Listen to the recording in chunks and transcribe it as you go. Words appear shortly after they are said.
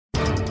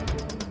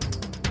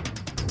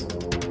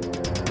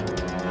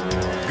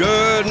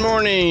Good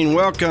morning.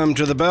 Welcome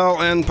to the Bell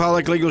and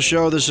Pollock Legal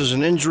Show. This is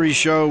an injury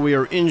show. We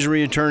are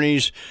injury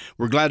attorneys.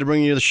 We're glad to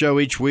bring you the show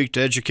each week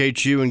to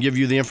educate you and give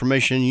you the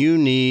information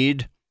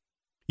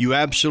you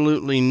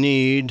absolutely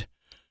need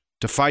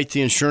to fight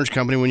the insurance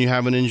company when you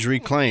have an injury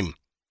claim.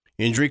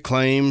 Injury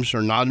claims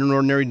are not an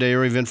ordinary day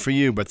or event for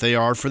you, but they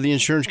are for the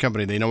insurance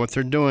company. They know what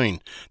they're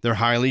doing. They're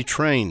highly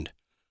trained.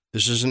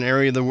 This is an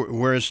area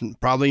where it's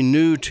probably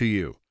new to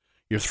you.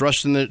 You're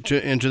thrust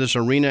into this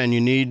arena and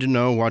you need to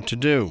know what to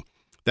do.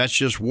 That's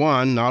just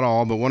one, not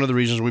all, but one of the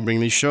reasons we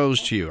bring these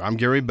shows to you. I'm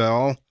Gary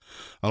Bell,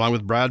 along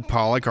with Brad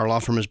Pollock. Our law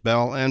firm is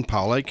Bell and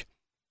Pollock.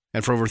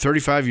 And for over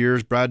 35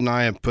 years, Brad and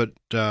I have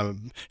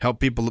helped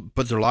people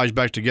put their lives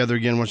back together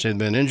again once they've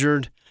been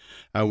injured.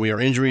 We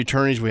are injury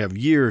attorneys. We have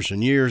years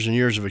and years and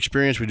years of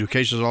experience. We do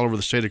cases all over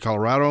the state of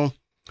Colorado.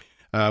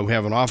 We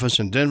have an office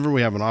in Denver.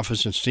 We have an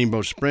office in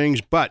Steamboat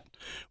Springs. But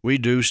we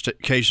do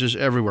cases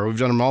everywhere. We've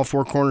done them all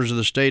four corners of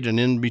the state and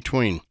in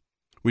between.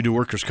 We do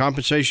workers'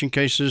 compensation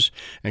cases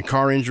and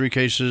car injury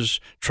cases,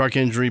 truck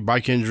injury,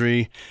 bike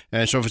injury.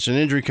 And so if it's an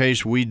injury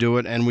case, we do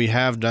it, and we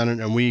have done it,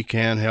 and we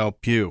can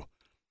help you,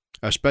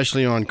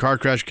 especially on car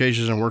crash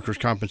cases and workers'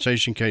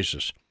 compensation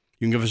cases.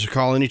 You can give us a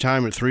call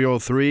anytime at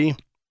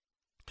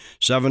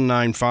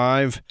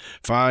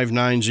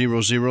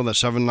 303-795-5900.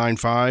 That's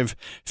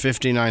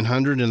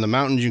 795-5900. In the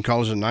mountains, you can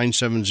call us at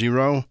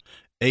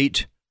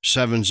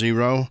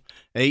 970-870-8989.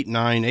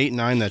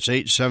 That's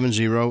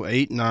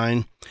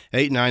 870-8989.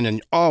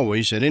 And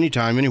always, at any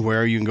time,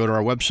 anywhere, you can go to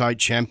our website,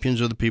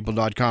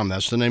 championsofthepeople.com.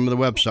 That's the name of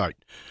the website,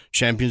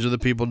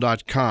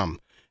 championsofthepeople.com.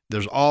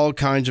 There's all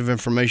kinds of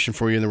information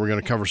for you, and then we're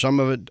going to cover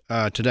some of it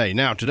today.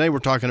 Now, today we're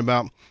talking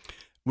about,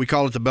 we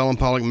call it the Bell and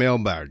Pollock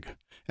Mailbag.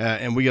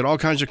 And we get all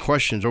kinds of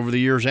questions over the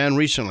years and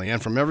recently.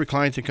 And from every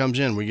client that comes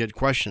in, we get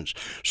questions.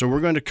 So we're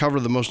going to cover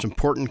the most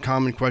important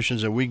common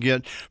questions that we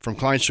get from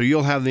clients, so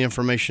you'll have the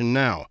information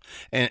now.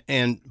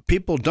 And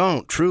people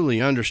don't truly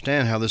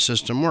understand how the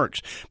system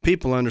works.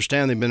 People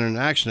understand they've been in an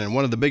accident.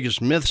 One of the biggest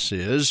myths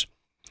is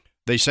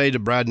they say to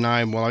Brad and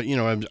I, well,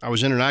 I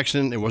was in an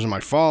accident. It wasn't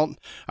my fault.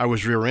 I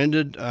was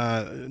rear-ended.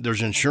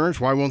 There's insurance.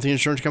 Why won't the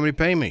insurance company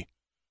pay me?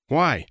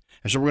 Why?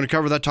 And so we're going to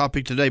cover that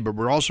topic today, but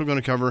we're also going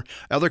to cover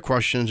other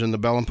questions in the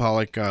Bell and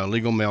Pollock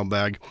legal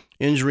mailbag,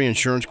 injury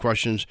insurance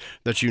questions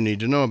that you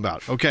need to know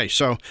about. Okay,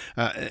 so,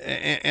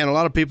 and a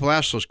lot of people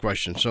ask those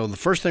questions. So the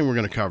first thing we're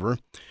going to cover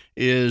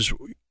is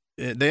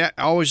they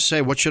always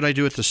say, what should I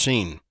do at the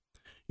scene?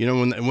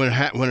 When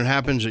it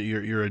happens,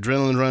 your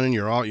adrenaline running,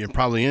 you're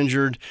probably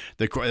injured.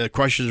 The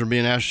questions are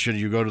being asked: should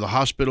you go to the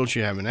hospital?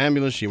 Should you have an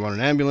ambulance? Do you want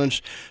an ambulance?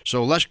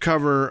 So let's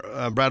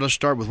cover, Brad. Let's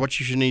start with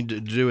what you should need to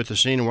do at the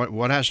scene and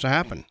what has to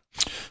happen.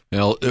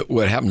 Well,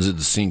 what happens at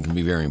the scene can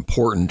be very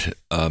important.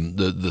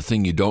 The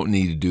thing you don't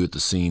need to do at the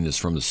scene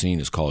is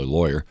call a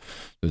lawyer.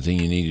 The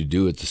thing you need to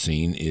do at the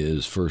scene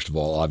is, first of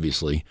all,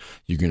 obviously,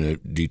 you're going to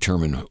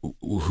determine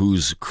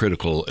who's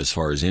critical as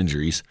far as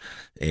injuries,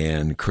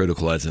 and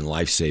critical as in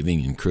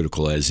life-saving, and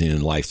critical as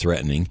in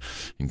life-threatening,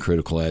 and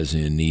critical as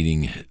in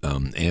needing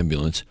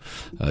ambulance.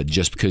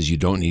 Just because you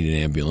don't need an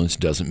ambulance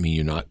doesn't mean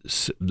you're not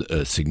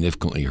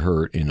significantly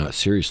hurt and not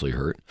seriously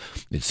hurt.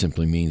 It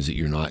simply means that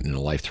you're not in a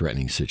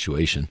life-threatening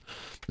situation.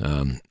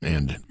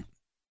 And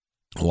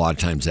a lot of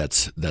times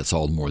that's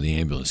all the more the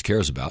ambulance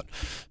cares about,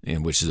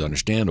 and which is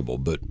understandable.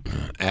 But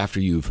after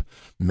you've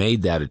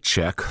made that a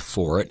check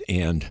for it,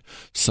 and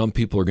some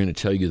people are going to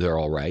tell you they're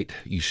all right,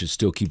 you should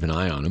still keep an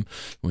eye on them.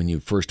 When you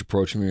first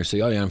approach them, you're going to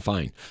say, oh yeah, I'm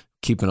fine.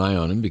 Keep an eye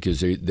on them,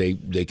 because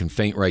they can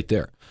faint right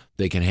there.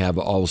 They can have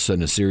all of a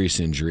sudden a serious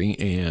injury,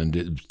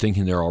 and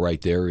thinking they're all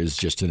right there is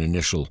just an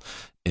initial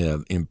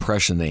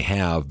impression they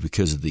have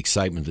because of the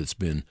excitement that's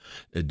been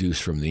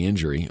induced from the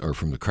injury, or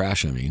from the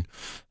crash,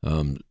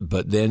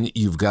 but then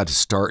you've got to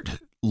start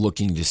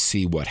looking to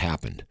see what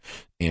happened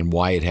and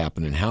why it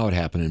happened and how it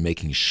happened, and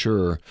making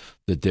sure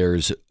that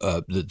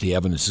that the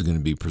evidence is going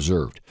to be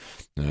preserved.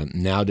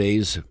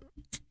 Nowadays,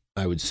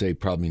 I would say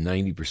probably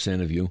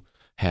 90% of you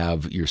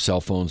have your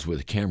cell phones with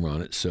a camera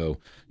on it, so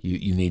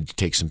you need to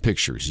take some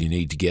pictures. You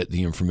need to get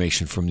the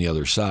information from the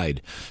other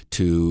side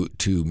to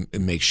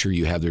make sure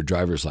you have their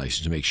driver's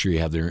license, to make sure you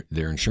have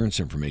their insurance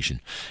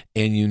information,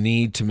 and you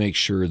need to make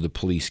sure the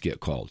police get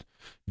called.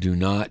 Do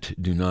not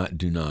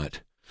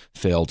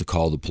fail to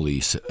call the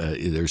police.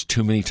 There's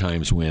too many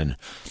times when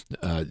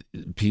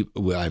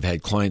I've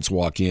had clients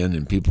walk in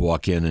and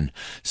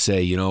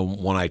say,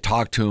 when I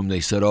talk to them, they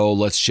said, oh,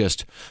 let's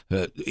just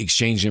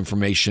exchange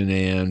information,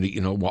 and,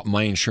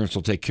 my insurance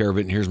will take care of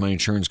it, and here's my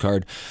insurance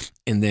card.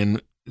 And then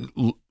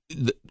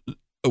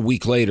a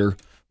week later,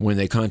 when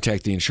they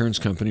contact the insurance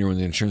company, or when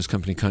the insurance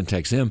company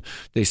contacts them,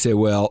 they say,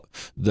 well,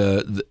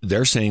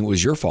 they're saying it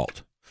was your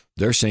fault.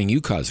 They're saying you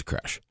caused the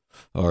crash.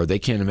 Or they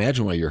can't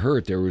imagine why you're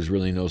hurt. There was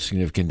really no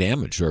significant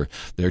damage, or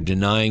they're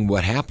denying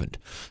what happened.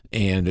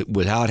 And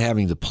without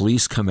having the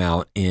police come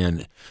out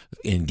and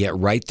get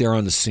right there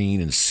on the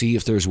scene and see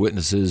if there's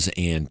witnesses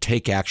and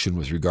take action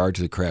with regard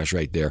to the crash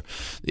right there,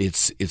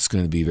 it's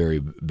going to be very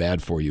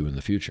bad for you in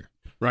the future.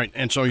 Right.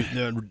 And so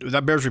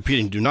that bears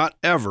repeating. Do not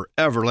ever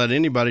let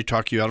anybody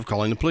talk you out of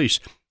calling the police.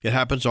 It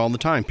happens all the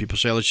time. People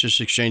say, let's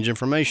just exchange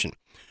information.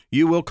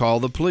 You will call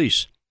the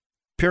police,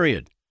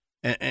 period.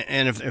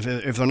 And if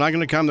they're not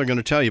going to come, they're going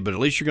to tell you, but at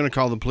least you're going to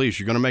call the police.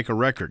 You're going to make a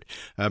record.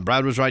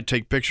 Brad was right,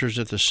 take pictures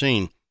at the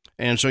scene.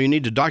 And so you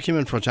need to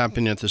document what's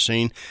happening at the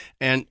scene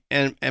and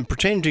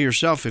pertaining to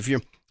yourself. If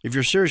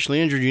you're seriously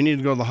injured, you need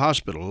to go to the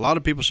hospital. A lot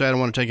of people say, I don't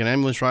want to take an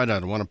ambulance ride. I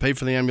don't want to pay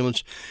for the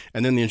ambulance.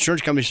 And then the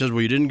insurance company says,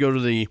 well, you didn't go to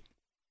the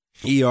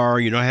ER.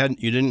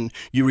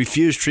 You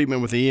refused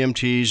treatment with the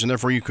EMTs, and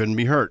therefore you couldn't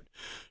be hurt.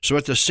 So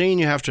at the scene,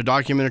 you have to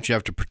document it. You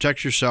have to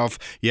protect yourself.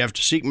 You have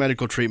to seek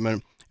medical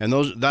treatment. And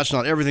that's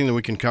not everything that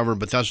we can cover,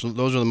 but those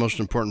are the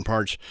most important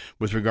parts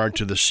with regard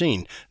to the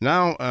scene.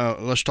 Now,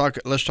 let's talk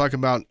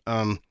about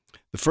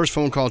the first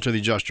phone call to the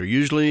adjuster.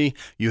 Usually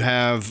you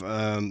have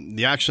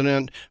the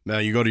accident,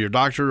 you go to your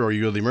doctor or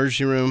you go to the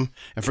emergency room,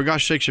 and for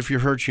gosh sakes, if you're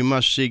hurt, you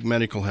must seek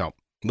medical help.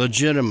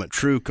 Legitimate,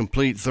 true,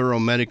 complete, thorough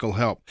medical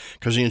help,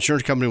 because the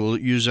insurance company will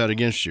use that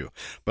against you.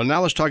 But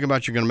now let's talk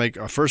about, you're going to make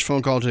a first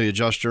phone call to the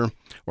adjuster,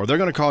 or they're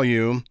going to call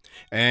you,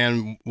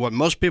 and what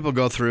most people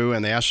go through,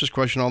 and they ask this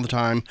question all the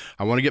time,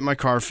 I want to get my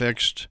car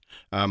fixed,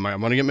 I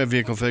want to get my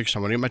vehicle fixed, I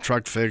want to get my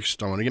truck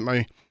fixed, I want to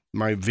get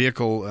my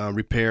vehicle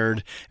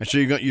repaired, and so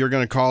you're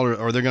going to call,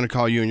 or they're going to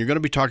call you, and you're going to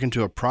be talking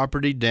to a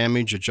property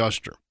damage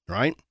adjuster,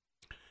 right?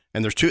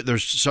 And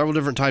there's several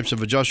different types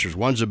of adjusters.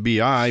 One's a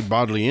BI,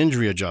 bodily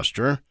injury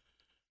adjuster.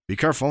 Be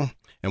careful.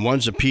 And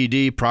one's a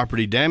PD,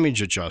 property damage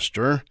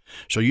adjuster.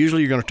 So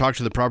usually you're going to talk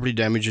to the property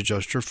damage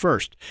adjuster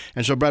first.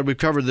 And so, Brad, we've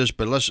covered this,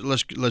 but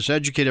let's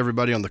educate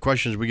everybody on the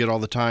questions we get all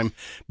the time,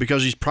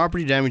 because these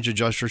property damage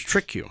adjusters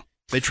trick you.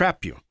 They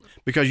trap you.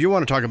 Because you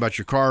want to talk about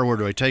your car, where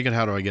do I take it,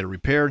 how do I get it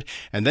repaired?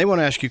 And they want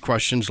to ask you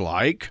questions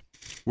like,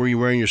 were you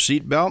wearing your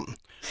seatbelt?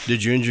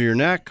 Did you injure your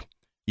neck?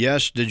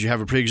 Yes. Did you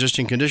have a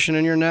pre-existing condition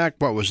in your neck?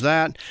 What was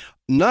that?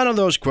 None of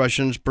those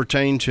questions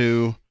pertain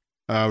to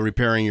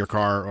repairing your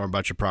car or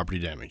about your property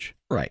damage.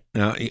 Right.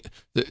 Now,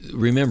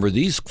 remember,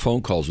 these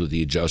phone calls with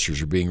the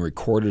adjusters are being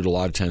recorded. A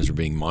lot of times they're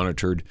being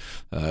monitored,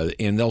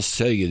 and they'll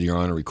tell you you're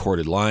on a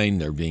recorded line.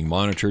 They're being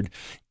monitored.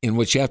 And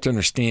what you have to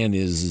understand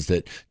is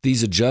that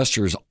these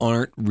adjusters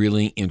aren't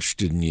really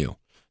interested in you.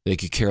 They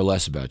could care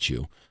less about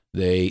you.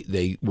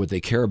 What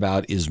they care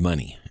about is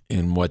money,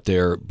 and what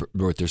their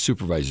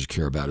supervisors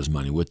care about is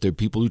money. What their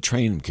people who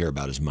train them care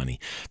about is money.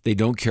 They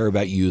don't care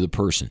about you, the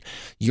person.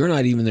 You're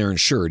not even there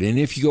insured. And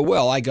if you go,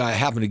 well, I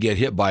happen to get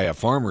hit by a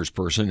farmer's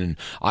person, and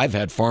I've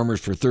had farmers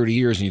for 30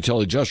 years, and you tell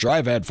the adjuster,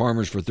 I've had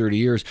farmers for 30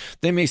 years,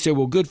 they may say,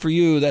 well, good for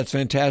you. That's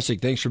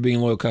fantastic. Thanks for being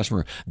a loyal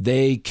customer.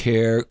 They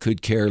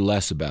could care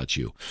less about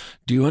you.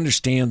 Do you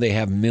understand they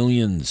have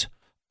millions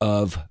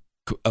of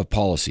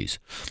policies?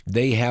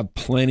 They have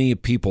plenty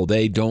of people.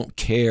 They don't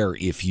care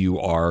if you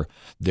are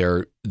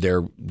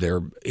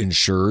they're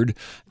insured.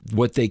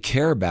 What they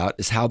care about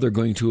is how they're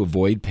going to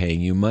avoid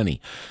paying you money.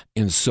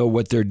 And so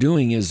what they're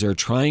doing is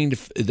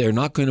they're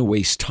not going to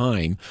waste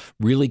time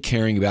really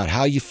caring about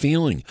how you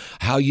feeling,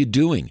 how you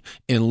doing,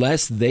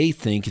 unless they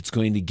think it's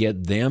going to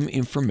get them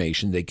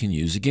information they can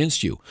use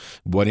against you.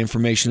 What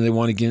information do they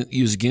want to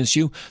use against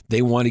you?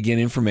 They want to get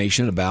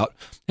information about,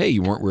 hey,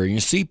 you weren't wearing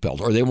a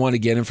seatbelt, or they want to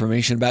get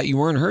information about you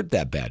weren't hurt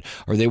that bad,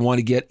 or they want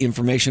to get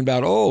information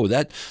about,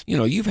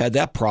 you've had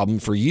that problem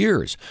for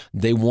years.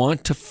 They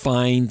want to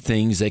find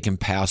things they can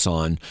pass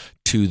on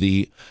to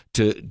the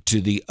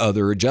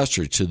other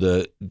adjusters,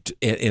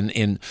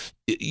 and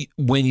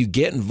when you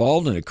get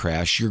involved in a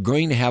crash, you're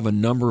going to have a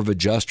number of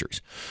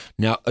adjusters.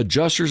 Now,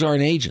 adjusters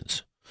aren't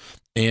agents.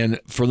 And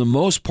for the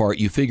most part,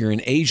 you figure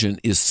an agent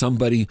is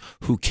somebody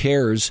who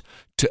cares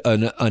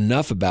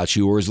enough about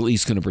you, or is at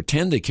least going to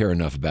pretend they care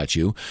enough about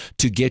you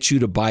to get you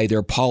to buy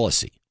their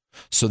policy.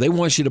 So they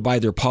want you to buy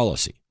their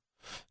policy.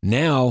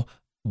 Now,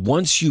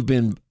 once you've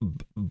been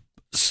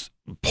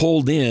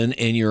pulled in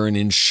and you're an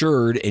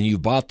insured and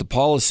you've bought the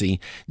policy,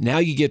 now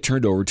you get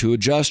turned over to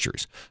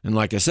adjusters. And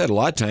like I said, a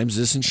lot of times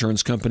this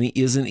insurance company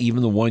isn't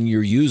even the one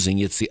you're using.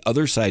 It's the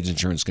other side's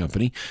insurance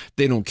company.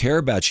 They don't care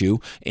about you,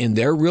 and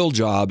their real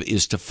job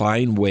is to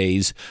find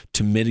ways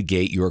to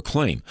mitigate your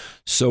claim.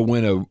 So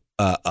when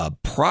a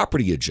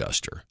property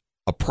adjuster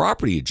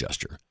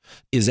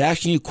is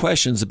asking you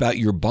questions about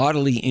your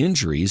bodily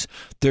injuries,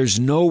 there's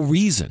no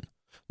reason.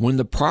 When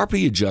the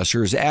property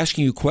adjuster is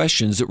asking you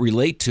questions that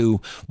relate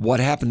to what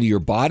happened to your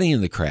body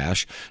in the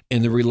crash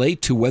and that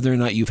relate to whether or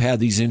not you've had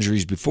these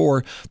injuries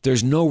before,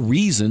 there's no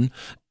reason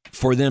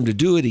for them to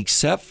do it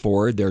except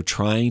for they're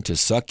trying to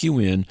suck you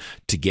in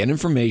to get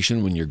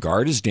information when your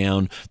guard is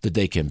down that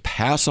they can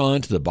pass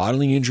on to the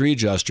bodily injury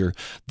adjuster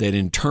that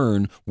in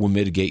turn will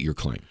mitigate your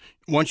claim.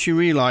 Once you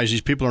realize these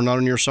people are not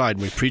on your side,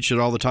 we preach it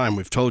all the time.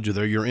 We've told you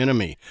they're your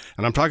enemy.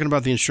 And I'm talking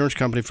about the insurance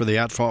company for the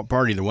at-fault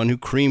party, the one who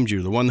creamed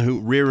you, the one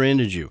who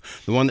rear-ended you,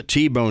 the one that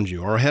T-boned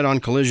you or head-on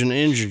collision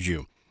injured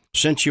you,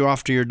 sent you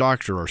off to your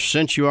doctor or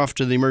sent you off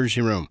to the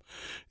emergency room.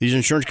 These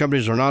insurance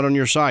companies are not on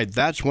your side.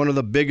 That's one of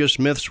the biggest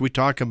myths we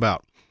talk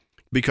about.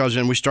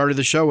 And we started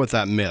the show with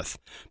that myth.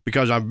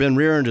 Because I've been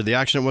rear-ended, the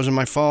accident wasn't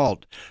my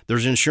fault.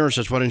 There's insurance.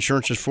 That's what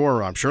insurance is for,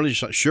 Rob. Surely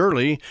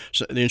the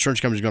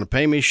insurance company is going to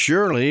pay me.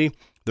 Surely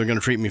They're going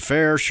to treat me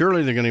fair.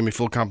 Surely they're going to give me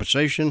full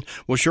compensation.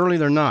 Well, surely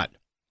they're not.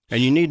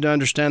 And you need to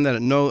understand that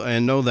and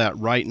know that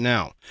right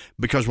now.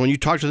 Because when you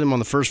talk to them on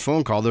the first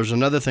phone call, there's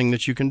another thing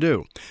that you can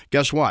do.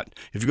 Guess what?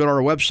 If you go to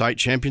our website,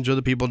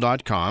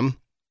 championsofthepeople.com,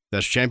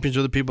 that's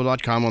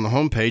championsofthepeople.com, on the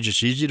homepage,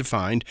 it's easy to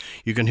find.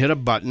 You can hit a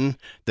button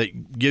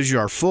that gives you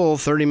our full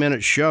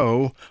 30-minute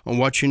show on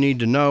what you need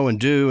to know and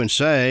do and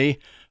say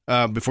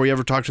before you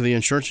ever talk to the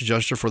insurance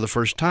adjuster for the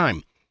first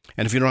time.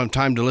 And if you don't have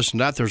time to listen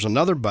to that, there's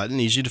another button,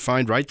 easy to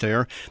find right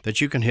there, that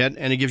you can hit,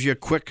 and it gives you a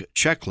quick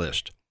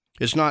checklist.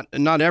 It's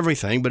not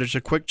everything, but it's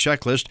a quick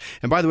checklist.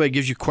 And by the way, it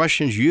gives you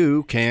questions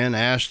you can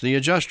ask the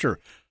adjuster.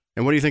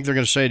 And what do you think they're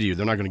going to say to you?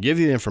 They're not going to give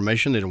you the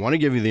information. They don't want to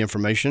give you the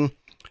information.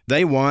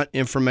 They want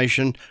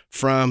information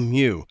from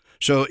you.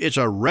 So it's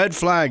a red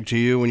flag to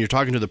you when you're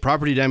talking to the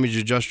property damage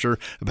adjuster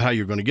about how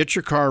you're going to get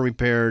your car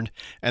repaired,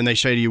 and they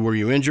say to you, were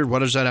you injured? What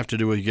does that have to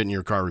do with getting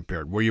your car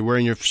repaired? Were you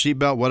wearing your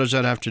seatbelt? What does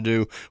that have to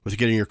do with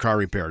getting your car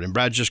repaired? And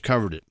Brad just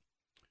covered it.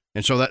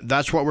 And so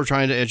that's what we're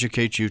trying to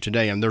educate you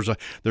today. And there's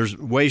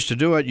ways to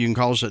do it. You can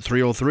call us at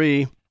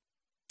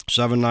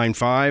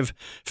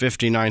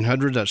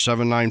 303-795-5900. That's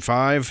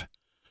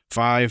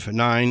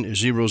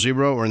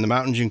 795-5900. Or in the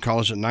mountains, you can call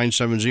us at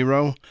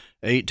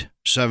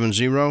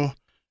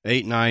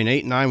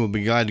 970-870-8989. We'll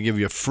be glad to give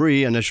you a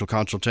free initial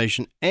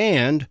consultation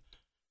and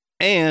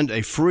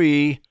a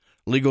free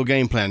legal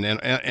game plan.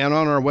 And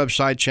on our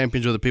website,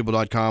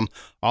 championsofthepeople.com,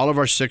 all of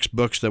our 6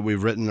 books that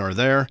we've written are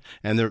there,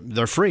 and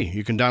they're free.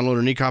 You can download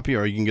an e-copy,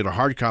 or you can get a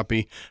hard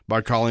copy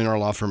by calling our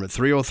law firm at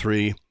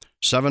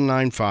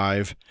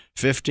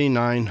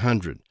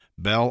 303-795-5900.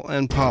 Bell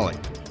and Pollock.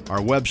 Our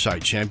website,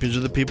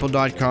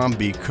 championsofthepeople.com,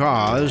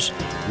 because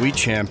we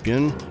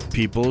champion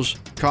people's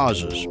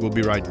causes. We'll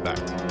be right back.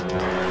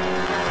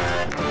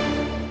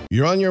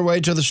 You're on your way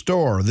to the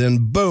store, then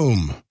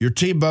boom, you're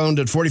T-boned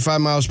at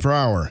 45 miles per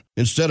hour.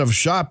 Instead of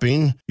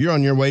shopping, you're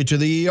on your way to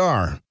the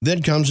ER.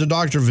 Then comes the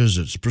doctor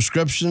visits,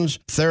 prescriptions,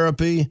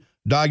 therapy,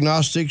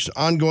 diagnostics,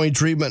 ongoing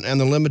treatment, and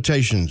the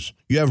limitations.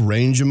 You have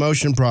range of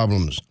motion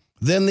problems.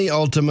 Then the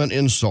ultimate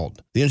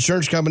insult. The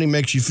insurance company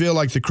makes you feel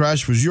like the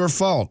crash was your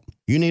fault.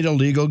 You need a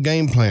legal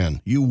game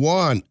plan. You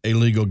want a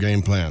legal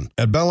game plan.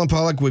 At Bell &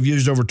 Pollock, we've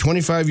used over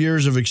 25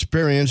 years of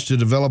experience to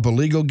develop a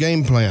legal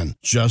game plan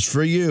just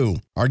for you.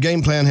 Our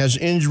game plan has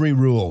injury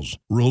rules,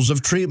 rules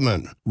of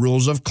treatment,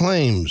 rules of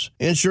claims,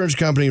 insurance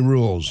company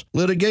rules,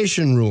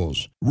 litigation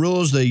rules,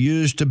 rules they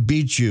use to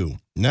beat you.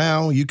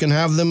 Now you can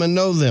have them and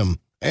know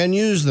them and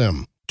use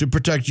them to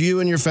protect you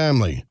and your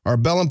family. Our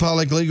Bell &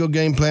 Pollock legal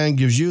game plan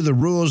gives you the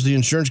rules the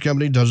insurance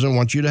company doesn't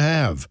want you to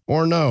have,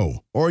 or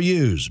know, or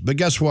use. But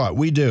guess what?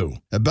 We do.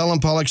 At Bell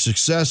 & Pollock,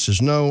 success is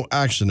no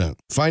accident.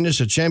 Find us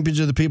at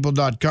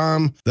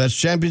championsofthepeople.com.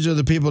 That's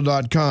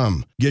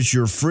championsofthepeople.com. Get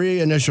your free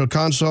initial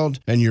consult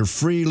and your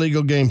free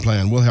legal game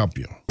plan. We'll help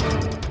you.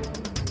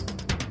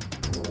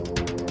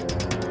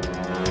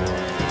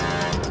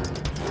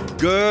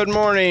 Good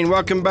morning.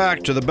 Welcome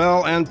back to the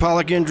Bell and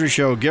Pollock Injury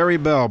Show. Gary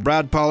Bell,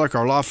 Brad Pollock.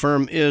 Our law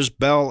firm is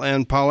Bell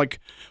and Pollock.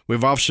 We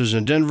have offices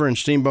in Denver and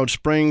Steamboat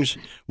Springs.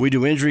 We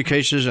do injury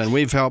cases, and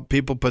we've helped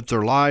people put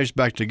their lives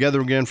back together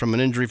again from an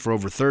injury for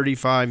over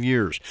 35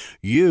 years.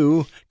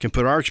 You can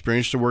put our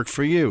experience to work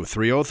for you.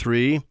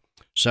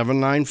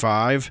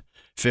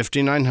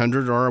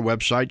 303-795-5900 or our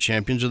website,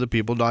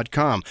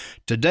 championsofthepeople.com.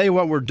 Today,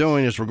 what we're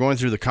doing is we're going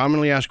through the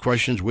commonly asked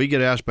questions we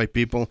get asked by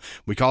people.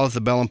 We call it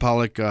the Bell and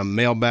Pollock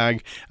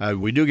Mailbag.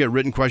 We do get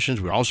written questions.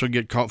 We also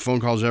get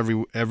phone calls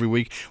every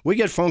week. We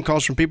get phone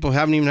calls from people who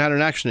haven't even had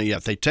an accident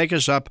yet. They take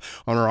us up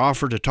on our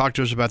offer to talk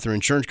to us about their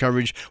insurance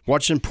coverage,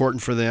 what's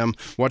important for them,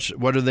 what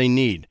do they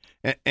need.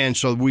 And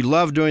so we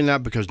love doing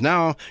that because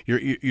now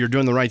you're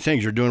doing the right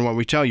things. You're doing what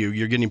we tell you.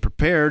 You're getting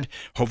prepared.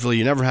 Hopefully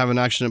you never have an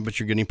accident, but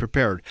you're getting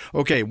prepared.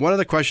 Okay, one of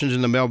the questions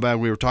in the mailbag,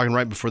 we were talking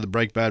right before the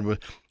break, Bad,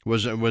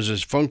 was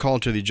his phone call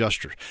to the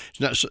adjuster.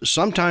 Now,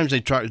 sometimes they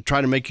try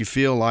to make you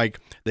feel like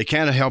they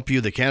can't help you.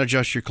 They can't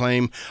adjust your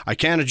claim. I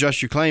can't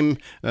adjust your claim,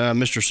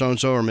 Mr.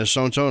 So-and-so or Miss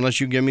So-and-so,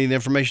 unless you give me the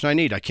information I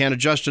need. I can't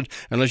adjust it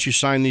unless you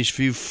sign these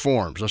few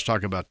forms. Let's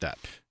talk about that.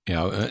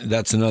 Yeah,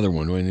 that's another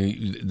one.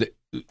 When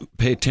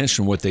pay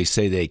attention to what they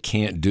say they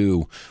can't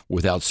do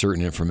without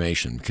certain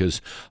information,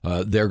 because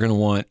they're going to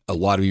want a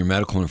lot of your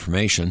medical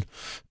information,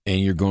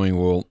 and you're going,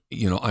 well,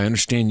 I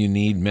understand you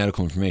need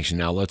medical information.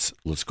 Now let's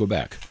go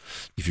back.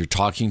 If you're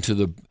talking to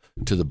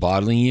the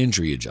bodily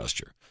injury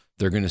adjuster,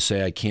 they're going to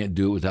say, I can't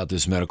do it without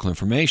this medical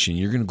information.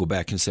 You're going to go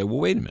back and say, well,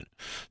 wait a minute.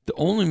 The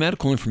only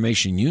medical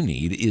information you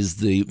need is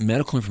the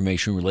medical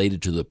information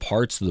related to the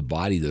parts of the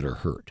body that are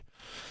hurt.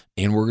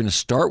 And we're going to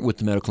start with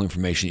the medical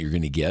information that you're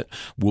going to get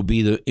will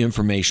be the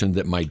information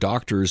that my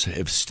doctors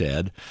have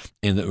said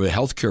and that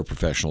healthcare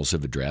professionals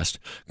have addressed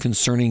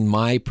concerning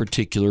my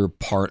particular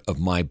part of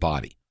my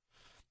body.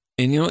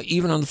 And,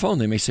 even on the phone,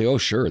 they may say, oh,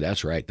 sure,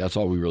 that's right. That's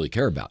all we really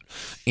care about.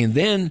 And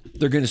then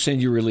they're going to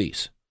send you a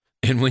release.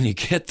 And when you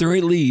get the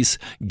release,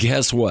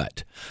 guess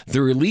what?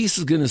 The release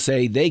is going to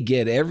say they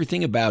get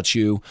everything about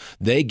you.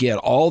 They get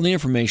all the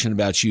information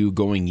about you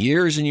going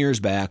years and years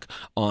back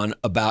on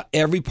about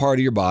every part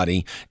of your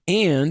body.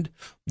 And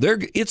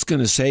it's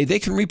going to say they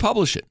can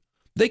republish it.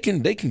 They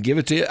can give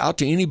it out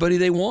to anybody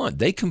they want.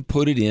 They can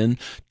put it in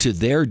to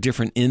their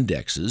different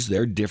indexes,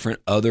 their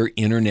different other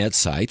internet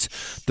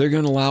sites. They're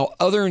going to allow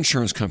other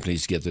insurance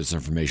companies to get this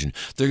information.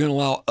 They're going to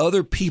allow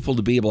other people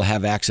to be able to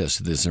have access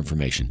to this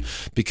information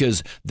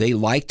because they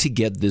like to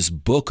get this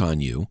book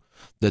on you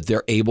that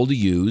they're able to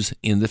use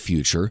in the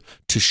future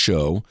to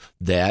show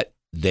that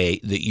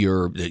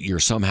you're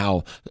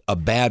somehow a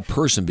bad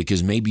person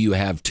because maybe you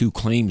have 2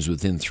 claims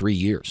within 3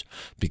 years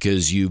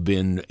because you've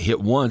been hit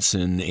once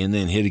and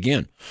then hit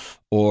again.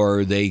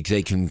 Or they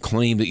can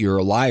claim that you're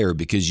a liar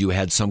because you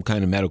had some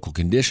kind of medical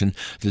condition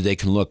that they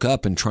can look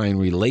up and try and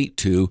relate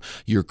to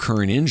your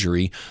current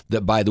injury.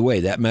 That, by the way,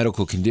 that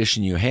medical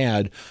condition you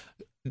had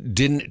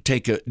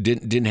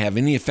didn't have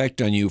any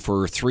effect on you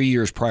for 3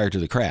 years prior to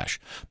the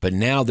crash. But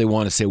now they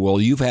want to say, well,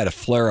 you've had a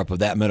flare-up of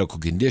that medical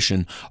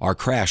condition. Our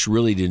crash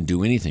really didn't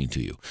do anything to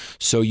you.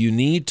 So you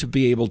need to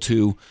be able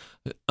to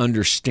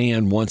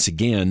understand once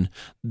again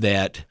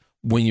that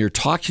when you're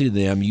talking to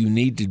them, you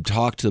need to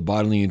talk to the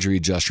bodily injury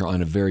adjuster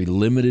on a very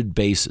limited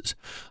basis.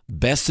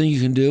 Best thing you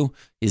can do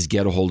is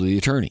get a hold of the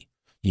attorney.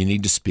 You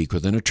need to speak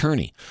with an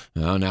attorney.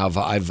 Now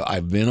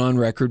I've been on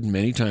record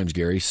many times,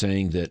 Gary,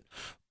 saying that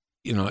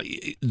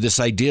this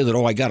idea that,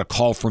 I got a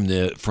call from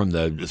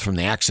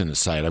the accident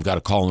site, I've got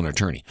to call an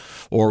attorney,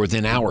 or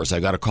within hours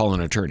I've got to call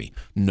an attorney.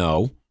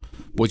 No,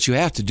 what you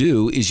have to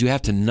do is you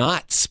have to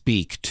not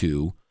speak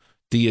to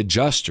the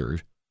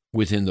adjuster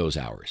within those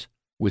hours,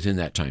 within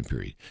that time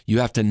period. You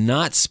have to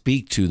not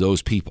speak to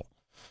those people.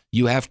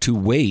 You have to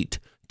wait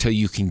till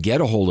you can get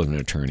a hold of an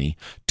attorney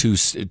to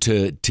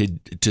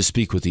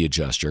speak with the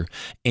adjuster,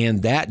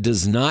 and that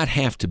does not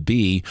have to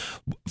be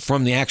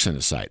from the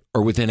accident site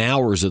or within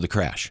hours of the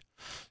crash.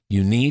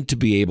 You need to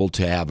be able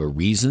to have a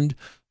reasoned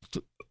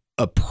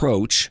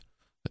approach,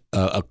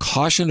 a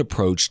cautioned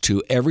approach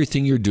to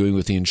everything you're doing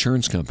with the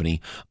insurance company,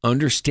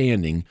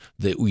 understanding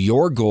that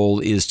your goal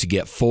is to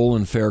get full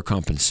and fair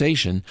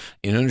compensation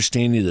and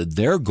understanding that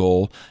their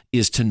goal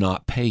is to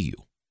not pay you.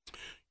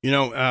 We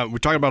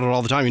talk about it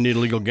all the time. You need a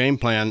legal game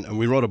plan.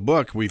 We wrote a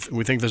book. We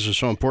think this is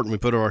so important. We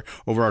put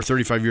over our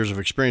 35 years of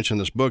experience in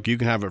this book. You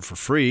can have it for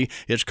free.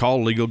 It's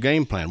called Legal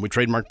Game Plan. We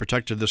trademark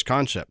protected this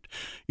concept.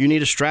 You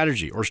need a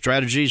strategy, or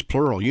strategies,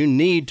 plural. You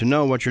need to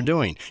know what you're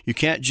doing. You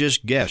can't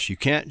just guess. You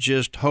can't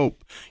just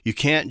hope. You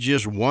can't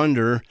just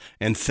wonder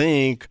and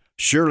think,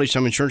 surely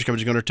some insurance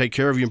company is going to take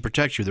care of you and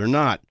protect you. They're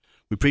not.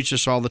 We preach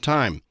this all the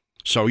time.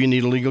 So you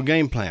need a legal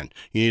game plan.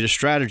 You need a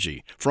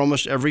strategy for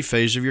almost every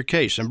phase of your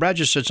case. And Brad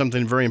just said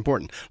something very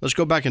important. Let's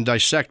go back and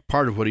dissect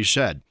part of what he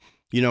said.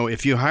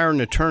 If you hire an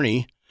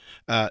attorney,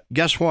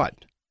 guess what?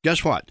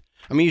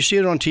 I mean, you see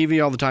it on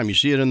TV all the time. You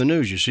see it in the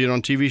news. You see it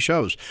on TV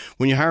shows.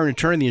 When you hire an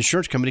attorney, the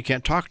insurance company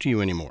can't talk to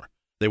you anymore.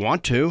 They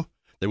want to.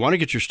 They want to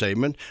get your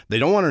statement. They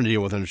don't want to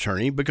deal with an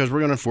attorney because we're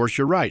going to enforce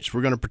your rights.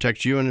 We're going to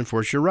protect you and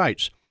enforce your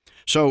rights.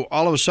 So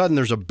all of a sudden,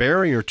 there's a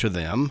barrier to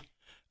them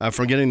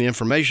from getting the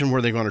information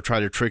where they're going to try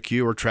to trick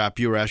you or trap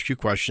you or ask you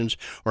questions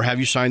or have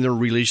you sign their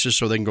releases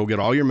so they can go get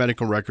all your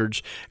medical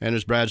records. And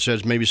as Brad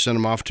says, maybe send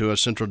them off to a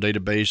central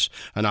database,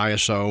 an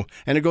ISO,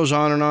 and it goes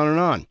on and on and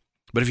on.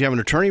 But if you have an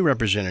attorney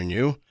representing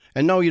you,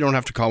 and no, you don't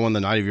have to call one the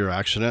night of your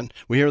accident.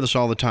 We hear this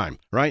all the time,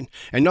 right?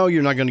 And no,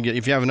 you're not going to get,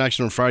 if you have an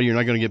accident on Friday, you're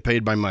not going to get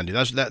paid by Monday.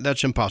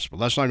 That's impossible.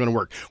 That's not going to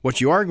work.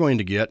 What you are going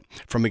to get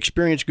from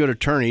experienced good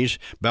attorneys,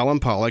 Bell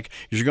and Pollock,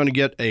 is you're going to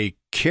get a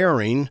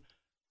caring,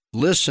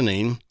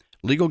 listening,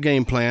 legal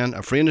game plan,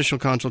 a free initial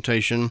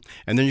consultation,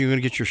 and then you're going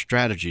to get your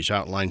strategies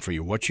outlined for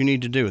you, what you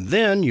need to do.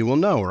 Then you will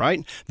know,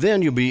 right?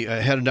 Then you'll be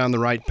headed down the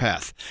right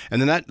path. And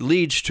then that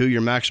leads to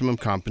your maximum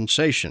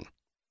compensation.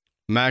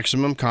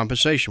 Maximum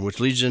compensation,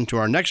 which leads into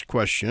our next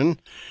question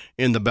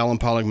in the Bell and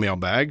Pollock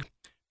mailbag.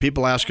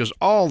 People ask us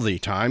all the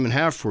time and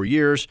have for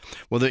years,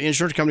 well, the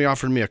insurance company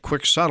offered me a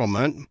quick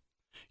settlement.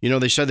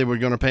 They said they were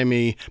going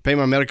to pay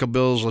my medical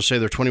bills, let's say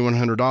they're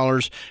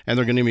 $2,100, and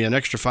they're going to give me an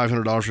extra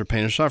 $500 for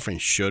pain and suffering.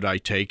 Should I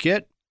take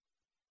it?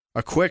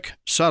 A quick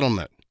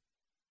settlement,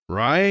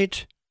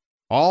 right?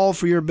 All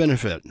for your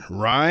benefit,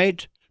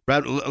 right?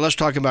 Brad, let's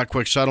talk about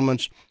quick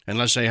settlements, and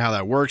let's say how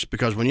that works,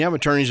 because when you have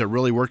attorneys that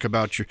really work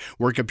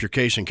up your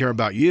case and care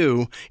about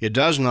you, it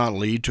does not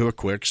lead to a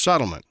quick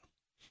settlement.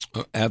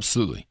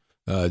 Absolutely.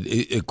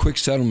 A quick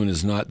settlement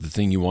is not the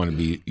thing you want to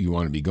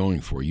be going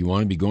for. You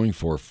want to be going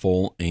for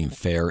full and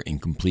fair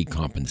and complete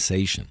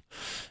compensation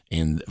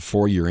and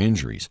for your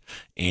injuries.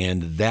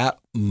 And that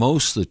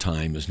most of the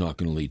time is not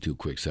going to lead to a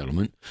quick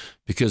settlement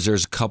because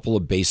there's a couple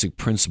of basic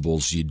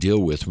principles you deal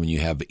with when you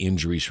have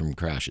injuries from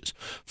crashes.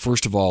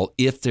 First of all,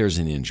 if there's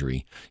an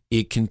injury,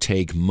 it can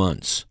take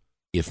months,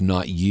 if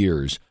not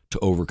years, to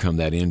overcome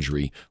that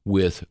injury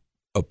with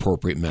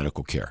appropriate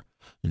medical care.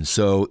 And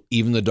so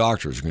even the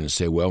doctors are going to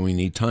say, well, we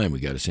need time. We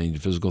got to send you to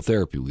physical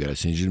therapy. We got to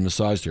send you to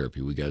massage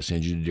therapy. We got to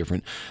send you to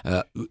different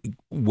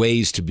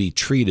ways to be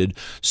treated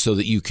so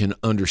that you can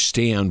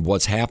understand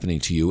what's happening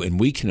to you and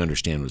we can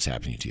understand what's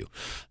happening to you.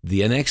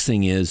 The next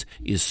thing is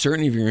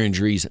certain of your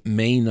injuries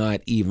may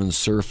not even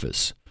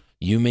surface.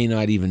 You may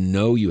not even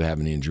know you have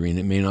an injury, and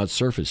it may not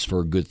surface for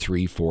a good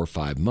 3, 4,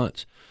 5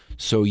 months.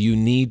 So you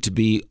need to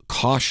be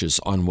cautious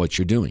on what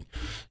you're doing.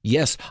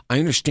 Yes, I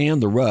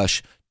understand the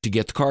rush to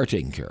get the car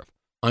taken care of.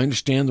 I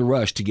understand the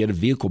rush to get a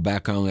vehicle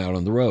back out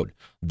on the road.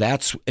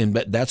 That's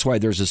why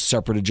there's a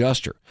separate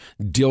adjuster.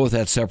 Deal with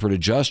that separate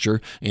adjuster.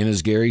 And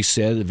as Gary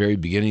said at the very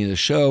beginning of the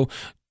show,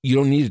 you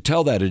don't need to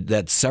tell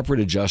that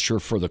separate adjuster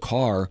for the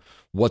car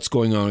what's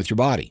going on with your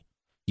body.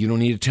 You don't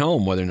need to tell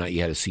them whether or not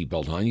you had a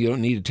seatbelt on. You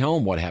don't need to tell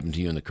them what happened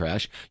to you in the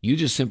crash. You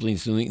just simply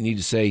need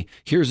to say,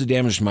 here's the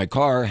damage to my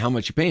car. How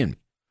much you paying me?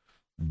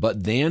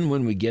 But then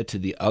when we get to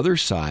the other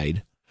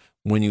side,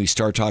 when you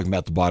start talking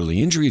about the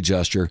bodily injury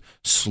adjuster,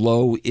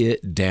 slow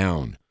it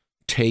down.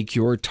 Take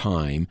your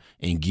time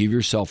and give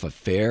yourself a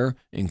fair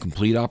and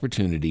complete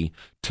opportunity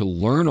to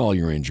learn all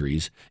your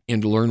injuries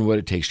and to learn what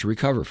it takes to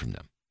recover from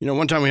them. You know,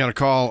 one time we had a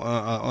call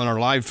on our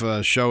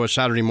live show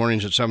Saturday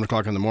mornings at 7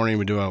 o'clock in the morning.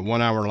 We do a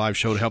 1-hour live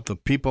show to help the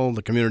people,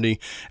 the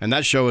community, and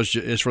that show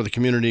is for the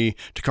community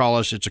to call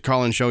us. It's a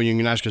call-in show. You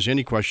can ask us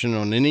any question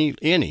on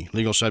any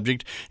legal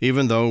subject,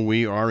 even though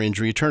we are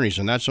injury attorneys,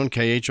 and that's on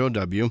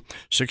KHOW,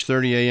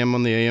 6:30 a.m.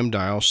 on the AM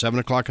dial, 7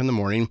 o'clock in the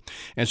morning.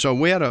 And so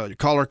we had a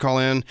caller call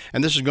in,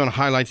 and this is going to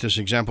highlight this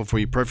example for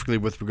you perfectly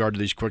with regard to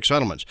these quick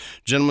settlements.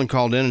 Gentleman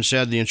called in and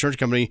said the insurance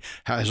company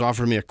has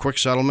offered me a quick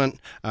settlement.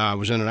 I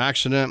was in an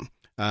accident.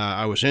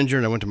 I was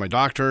injured. I went to my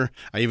doctor.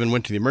 I even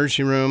went to the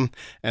emergency room,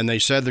 and they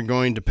said they're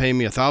going to pay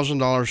me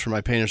 $1,000 for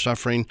my pain and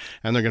suffering,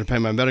 and they're going to pay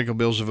my medical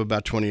bills of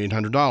about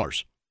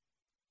 $2,800.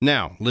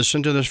 Now,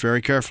 listen to this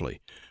very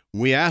carefully.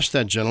 We asked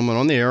that gentleman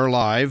on the air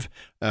live,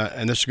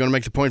 and this is going to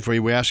make the point for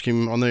you. We asked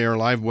him on the air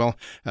live, well,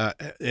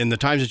 in the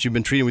times that you've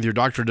been treating with your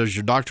doctor, does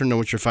your doctor know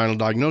what your final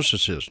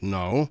diagnosis is?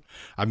 No.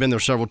 I've been there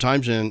several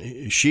times,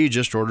 and she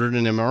just ordered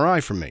an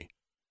MRI from me.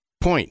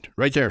 Point.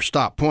 Right there.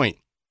 Stop. Point.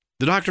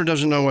 The doctor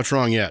doesn't know what's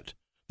wrong yet.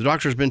 The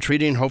doctor's been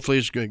treating. Hopefully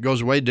it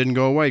goes away. Didn't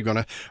go away.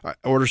 Going to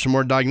order some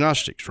more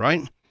diagnostics,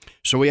 right?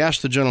 So we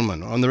asked the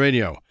gentleman on the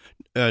radio,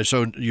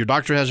 so your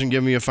doctor hasn't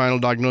given you a final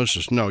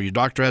diagnosis? No. Your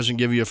doctor hasn't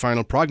given you a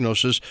final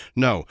prognosis?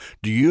 No.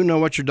 Do you know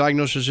what your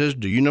diagnosis is?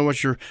 Do you know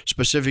what your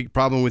specific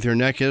problem with your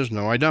neck is?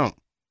 No, I don't.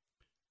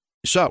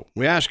 So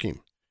we ask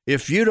him,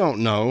 if you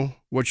don't know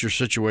what your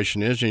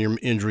situation is and your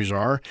injuries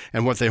are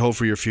and what they hold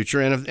for your future,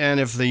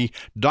 and if the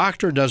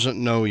doctor doesn't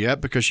know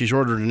yet because she's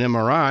ordered an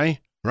MRI,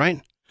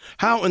 right?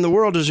 How in the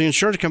world does the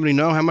insurance company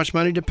know how much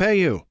money to pay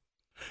you?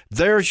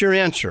 There's your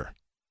answer.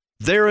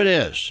 There it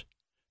is.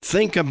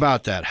 Think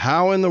about that.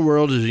 How in the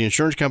world does the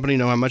insurance company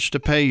know how much to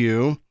pay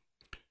you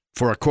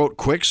for a, quote,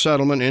 quick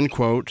settlement, end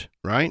quote,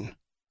 right?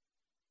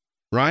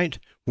 Right?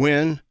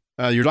 When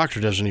your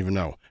doctor doesn't even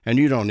know, and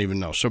you don't even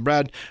know. So,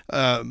 Brad,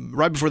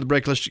 right before the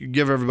break, let's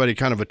give everybody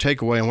kind of a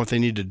takeaway on what they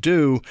need to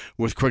do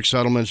with quick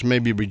settlements,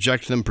 maybe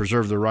reject them,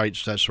 preserve their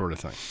rights, that sort of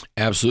thing.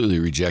 Absolutely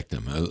reject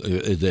them.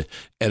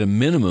 At a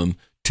minimum,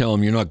 tell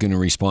them you're not going to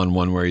respond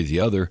one way or the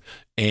other.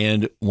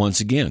 And once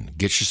again,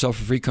 get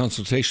yourself a free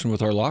consultation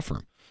with our law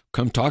firm.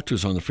 Come talk to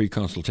us on the free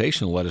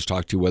consultation and let us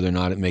talk to you whether or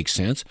not it makes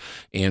sense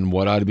and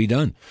what ought to be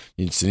done.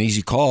 It's an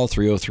easy call,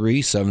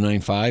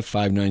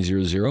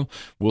 303-795-5900.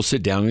 We'll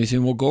sit down with you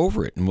and we'll go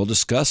over it and we'll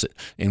discuss it.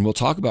 And we'll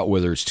talk about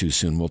whether it's too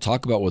soon. We'll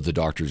talk about what the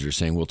doctors are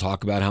saying. We'll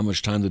talk about how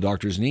much time the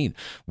doctors need.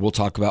 We'll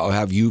talk about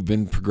how you've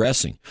been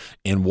progressing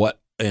and what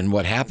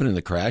happened in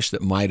the crash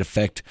that might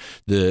affect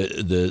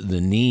the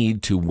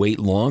need to wait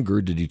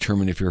longer to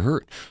determine if you're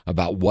hurt,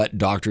 about what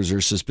doctors are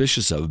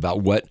suspicious of,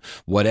 about what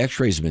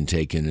x-rays have been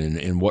taken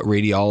and what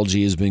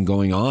radiology has been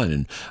going on.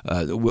 And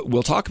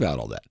we'll talk about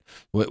all that.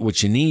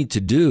 What you need to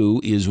do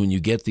is when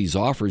you get these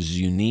offers,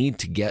 you need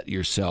to get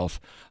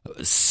yourself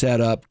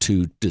set up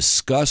to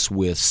discuss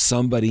with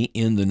somebody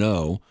in the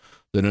know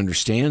that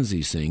understands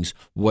these things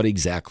what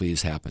exactly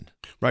has happened.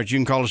 Right. You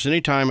can call us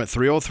anytime at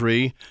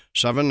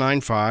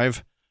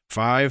 303-795-5900,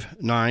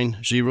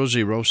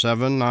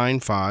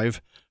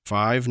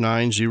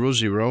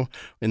 795-5900.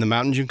 In the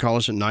mountains, you can call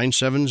us at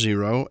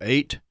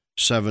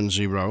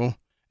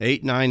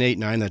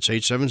 970-870-8989. That's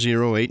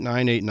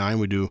 870-8989.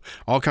 We do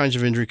all kinds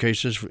of injury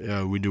cases.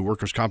 We do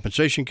workers'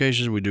 compensation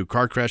cases. We do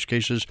car crash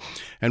cases,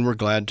 and we're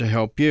glad to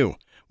help you.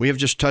 We have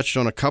just touched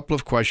on a couple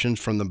of questions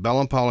from the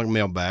Bell Pollock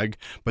mailbag,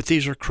 but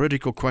these are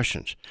critical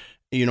questions.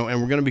 And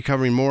we're going to be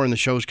covering more in the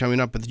shows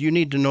coming up, but you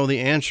need to know the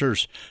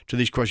answers to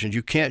these questions.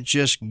 You can't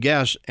just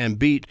guess and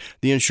beat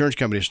the insurance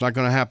company. It's not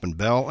going to happen.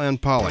 Bell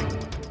and Pollock,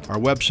 our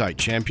website,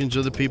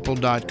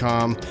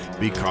 championsofthepeople.com,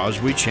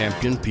 because we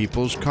champion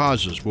people's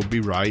causes. We'll be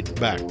right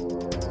back.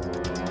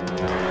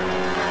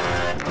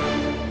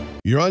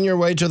 You're on your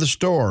way to the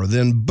store,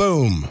 then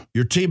boom,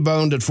 you're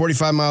T-boned at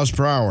 45 miles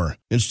per hour.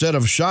 Instead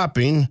of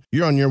shopping,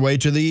 you're on your way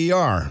to the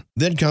ER.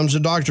 Then comes the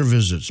doctor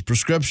visits,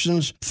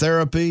 prescriptions,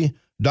 therapy,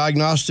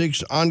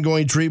 diagnostics,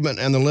 ongoing treatment,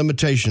 and the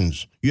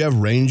limitations. You have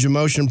range of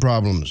motion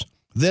problems.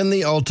 Then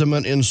the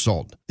ultimate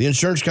insult. The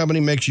insurance company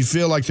makes you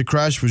feel like the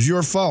crash was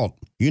your fault.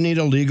 You need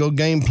a legal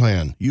game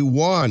plan. You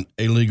want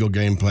a legal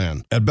game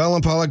plan. At Bell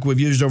Pollock, we've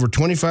used over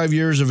 25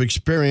 years of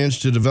experience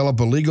to develop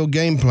a legal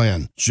game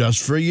plan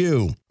just for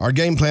you. Our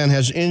game plan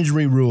has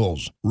injury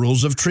rules,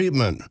 rules of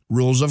treatment,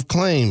 rules of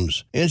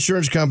claims,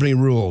 insurance company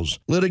rules,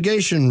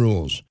 litigation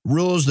rules,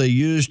 rules they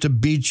use to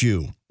beat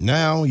you.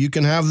 Now you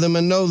can have them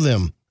and know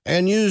them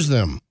and use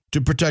them to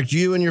protect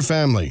you and your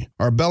family.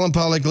 Our Bell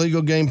Pollock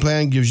legal game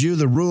plan gives you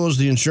the rules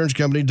the insurance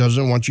company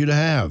doesn't want you to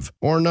have,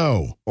 or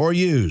know, or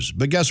use.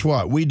 But guess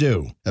what? We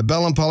do. At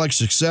Bell Pollock,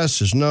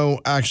 success is no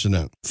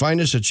accident.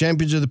 Find us at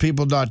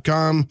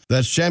championsofthepeople.com.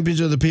 That's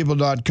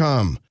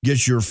championsofthepeople.com.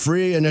 Get your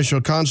free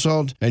initial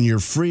consult and your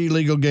free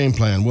legal game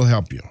plan. We'll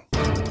help you.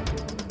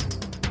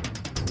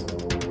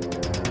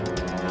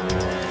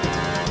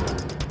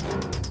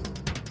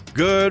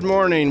 Good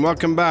morning.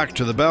 Welcome back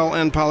to the Bell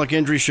and Pollock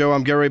Injury Show.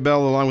 I'm Gary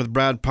Bell along with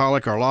Brad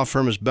Pollock. Our law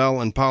firm is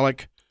Bell and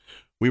Pollock.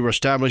 We were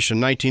established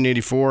in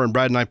 1984, and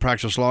Brad and I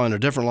practiced law in a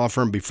different law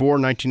firm before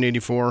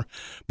 1984,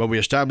 but we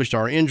established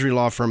our injury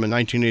law firm in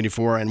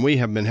 1984, and we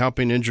have been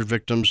helping injured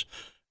victims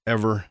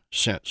ever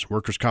since.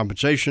 Workers'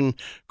 compensation,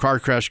 car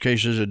crash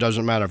cases, it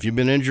doesn't matter. If you've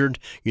been injured,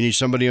 you need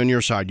somebody on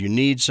your side. You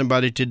need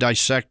somebody to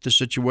dissect the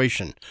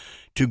situation,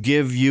 to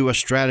give you a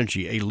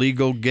strategy, a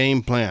legal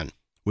game plan.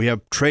 We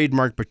have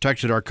trademark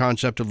protected our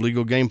concept of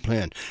legal game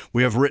plan.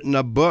 We have written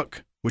a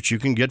book, which you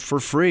can get for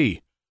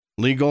free,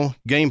 legal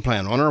game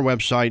plan, on our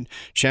website,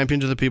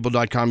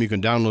 championsofthepeople.com. You can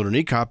download an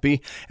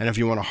e-copy, and if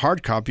you want a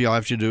hard copy, all you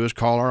have to do is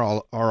call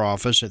our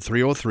office at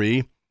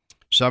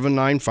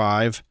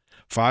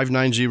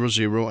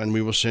 303-795-5900, and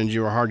we will send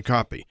you a hard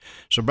copy.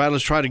 So, Brad,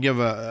 let's try to give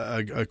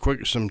a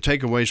quick some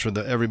takeaways for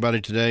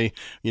everybody today.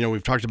 You know,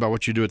 we've talked about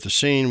what you do at the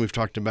scene. We've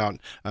talked about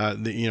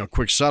the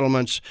quick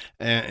settlements,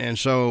 and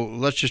so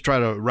let's just try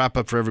to wrap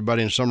up for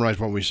everybody and summarize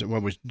what we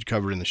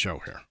covered in the show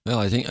here. Well,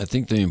 I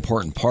think the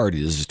important part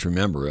is to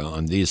remember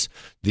on these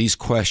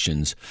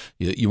questions,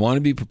 you want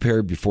to be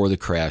prepared before the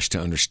crash to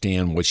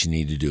understand what you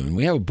need to do, and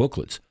we have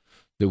booklets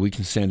that we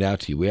can send out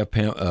to you. We have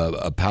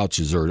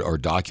pouches or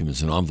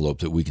documents, an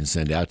envelope that we can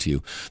send out to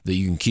you that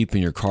you can keep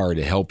in your car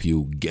to help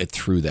you get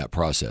through that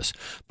process.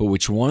 But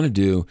what you want to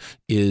do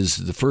is,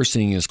 the first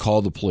thing is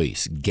call the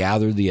police,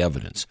 gather the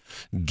evidence,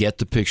 get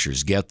the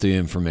pictures, get the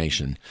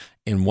information.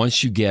 And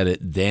once you get it,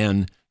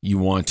 then you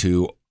want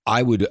to,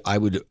 I would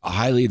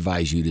highly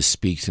advise you to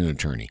speak to an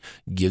attorney.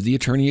 Give the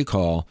attorney a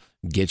call,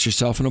 get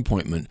yourself an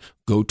appointment,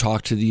 go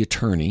talk to the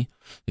attorney.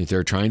 If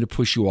they're trying to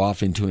push you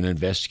off into an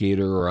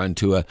investigator or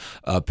onto a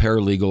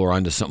paralegal or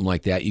onto something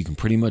like that, you can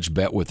pretty much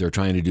bet what they're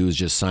trying to do is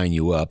just sign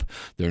you up.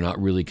 They're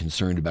not really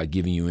concerned about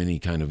giving you any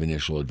kind of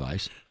initial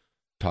advice.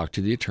 Talk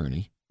to the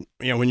attorney.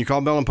 You know, when you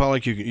call Bell and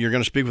Pollock, you're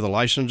going to speak with a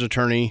licensed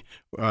attorney.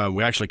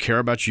 We actually care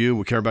about you.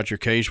 We care about your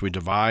case. We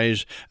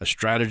devise a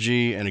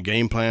strategy and a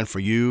game plan for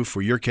you,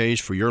 for your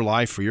case, for your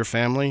life, for your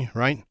family,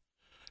 right?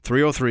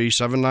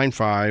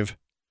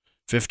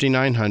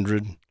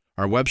 303-795-5900.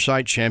 Our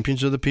website,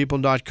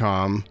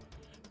 championsofthepeople.com,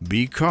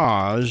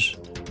 because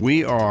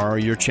we are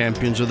your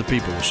champions of the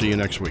people. We'll see you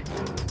next week.